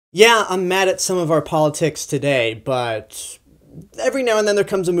Yeah, I'm mad at some of our politics today, but every now and then there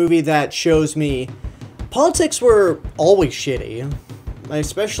comes a movie that shows me politics were always shitty,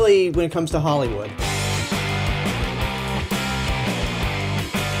 especially when it comes to Hollywood.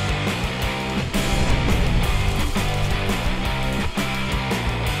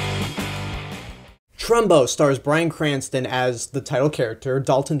 Trumbo stars Bryan Cranston as the title character,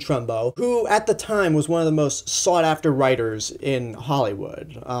 Dalton Trumbo, who at the time was one of the most sought-after writers in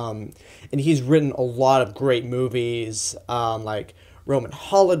Hollywood. And he's written a lot of great movies, like Roman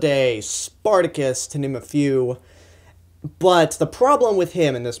Holiday, Spartacus, to name a few. But the problem with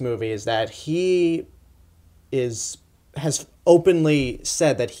him in this movie is that has openly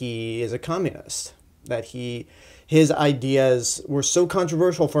said that he is a communist, that his ideas were so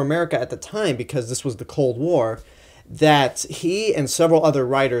controversial for America at the time because this was the Cold War that he and several other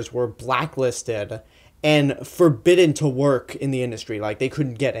writers were blacklisted and forbidden to work in the industry. Like, they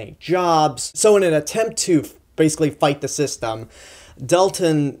couldn't get any jobs. So in an attempt to basically fight the system,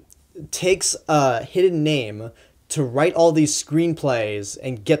 Dalton takes a hidden name to write all these screenplays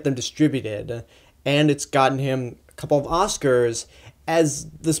and get them distributed. And it's gotten him a couple of Oscars, as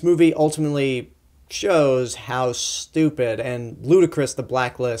this movie ultimately shows how stupid and ludicrous the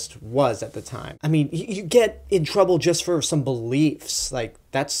blacklist was at the time. I mean, you get in trouble just for some beliefs. Like,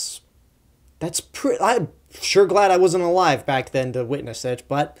 I'm sure glad I wasn't alive back then to witness it,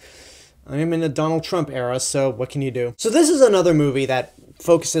 but I am in the Donald Trump era, so what can you do? So this is another movie that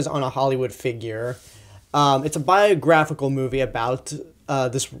focuses on a Hollywood figure. It's a biographical movie about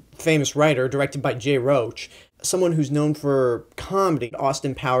this famous writer, directed by Jay Roach. Someone who's known for comedy.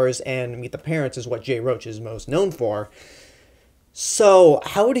 Austin Powers and Meet the Parents is what Jay Roach is most known for. So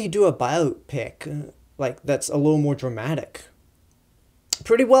how would he do a biopic like that's a little more dramatic?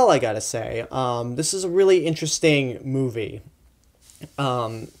 Pretty well, I gotta say. This is a really interesting movie,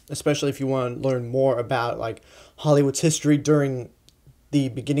 especially if you want to learn more about like Hollywood's history during the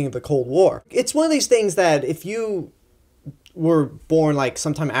beginning of the Cold War. It's one of these things that if you were born like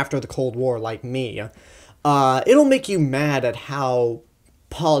sometime after the Cold War, like me, it'll make you mad at how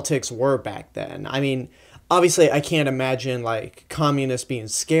politics were back then. I mean, obviously, I can't imagine, like, communists being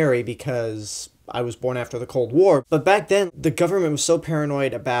scary because I was born after the Cold War. But back then, the government was so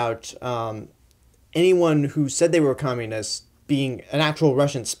paranoid about anyone who said they were communists being an actual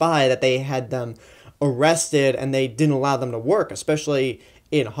Russian spy that they had them arrested and they didn't allow them to work, especially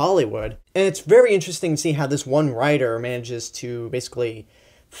in Hollywood. And it's very interesting to see how this one writer manages to basically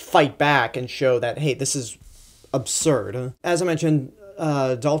fight back and show that, hey, this is absurd. As I mentioned,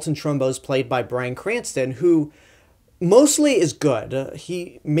 Dalton Trumbo is played by Bryan Cranston, who mostly is good.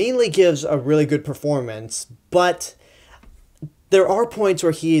 He mainly gives a really good performance, but there are points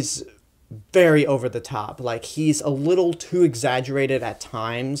where he's very over the top. Like, he's a little too exaggerated at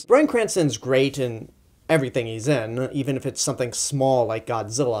times. Bryan Cranston's great in everything he's in, even if it's something small like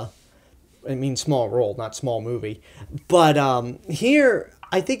Godzilla. I mean, small role, not small movie. But here,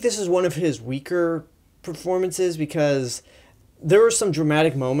 I think this is one of his weaker performances because there were some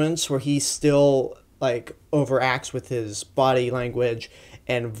dramatic moments where he still, like, overacts with his body language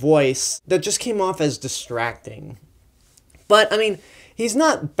and voice that just came off as distracting. But, I mean, he's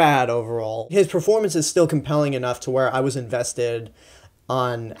not bad overall. His performance is still compelling enough to where I was invested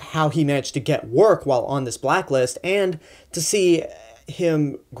on how he managed to get work while on this blacklist, and to see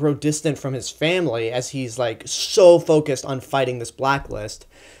him grow distant from his family as he's like so focused on fighting this blacklist.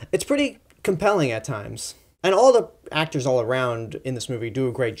 It's pretty compelling at times. And all the actors all around in this movie do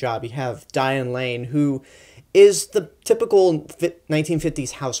a great job. You have Diane Lane, who is the typical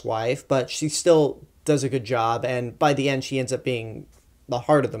 1950s housewife, but she still does a good job, and by the end she ends up being the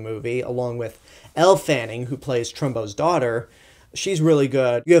heart of the movie, along with Elle Fanning, who plays Trumbo's daughter. She's really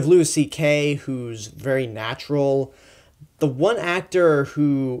good. You have Louis C.K., who's very natural. The one actor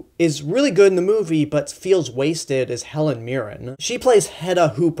who is really good in the movie but feels wasted is Helen Mirren. She plays Hedda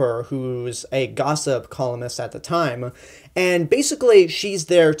Hooper, who's a gossip columnist at the time, and basically she's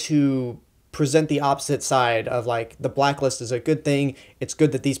there to present the opposite side of, like, the blacklist is a good thing, it's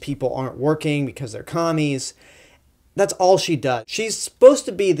good that these people aren't working because they're commies. That's all she does. She's supposed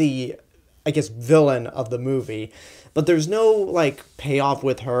to be the, I guess, villain of the movie, but there's no, like, payoff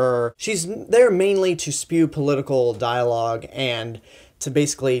with her. She's there mainly to spew political dialogue and to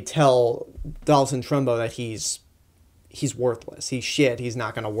basically tell Dalton Trumbo that he's worthless. He's shit. He's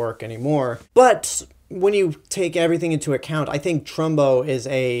not going to work anymore. But when you take everything into account, I think Trumbo is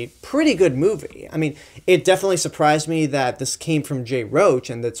a pretty good movie. I mean, it definitely surprised me that this came from Jay Roach,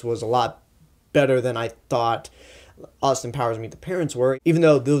 and this was a lot better than I thought Austin Powers Meet the Parents were, even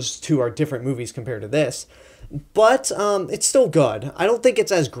though those two are different movies compared to this. But it's still good. I don't think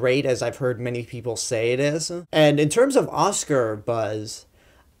it's as great as I've heard many people say it is. And in terms of Oscar buzz,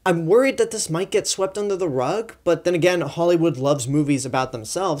 I'm worried that this might get swept under the rug, but then again, Hollywood loves movies about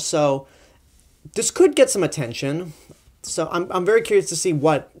themselves, so this could get some attention. So I'm very curious to see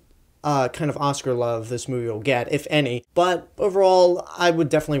what kind of Oscar love this movie will get, if any. But overall, I would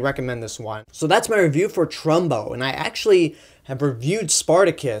definitely recommend this one. So that's my review for Trumbo, and I actually have reviewed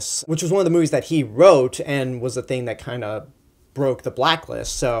Spartacus, which was one of the movies that he wrote and was the thing that kind of broke the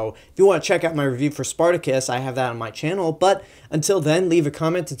blacklist. So if you want to check out my review for Spartacus, I have that on my channel. But until then, leave a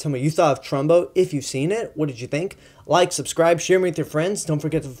comment and tell me what you thought of Trumbo. If you've seen it, what did you think? Like, subscribe, share me with your friends. Don't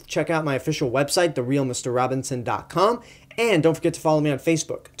forget to check out my official website, therealmrrobinson.com. And don't forget to follow me on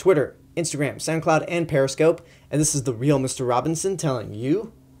Facebook, Twitter, Instagram, SoundCloud, and Periscope. And this is The Real Mr. Robinson telling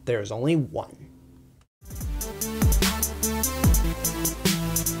you there's only one.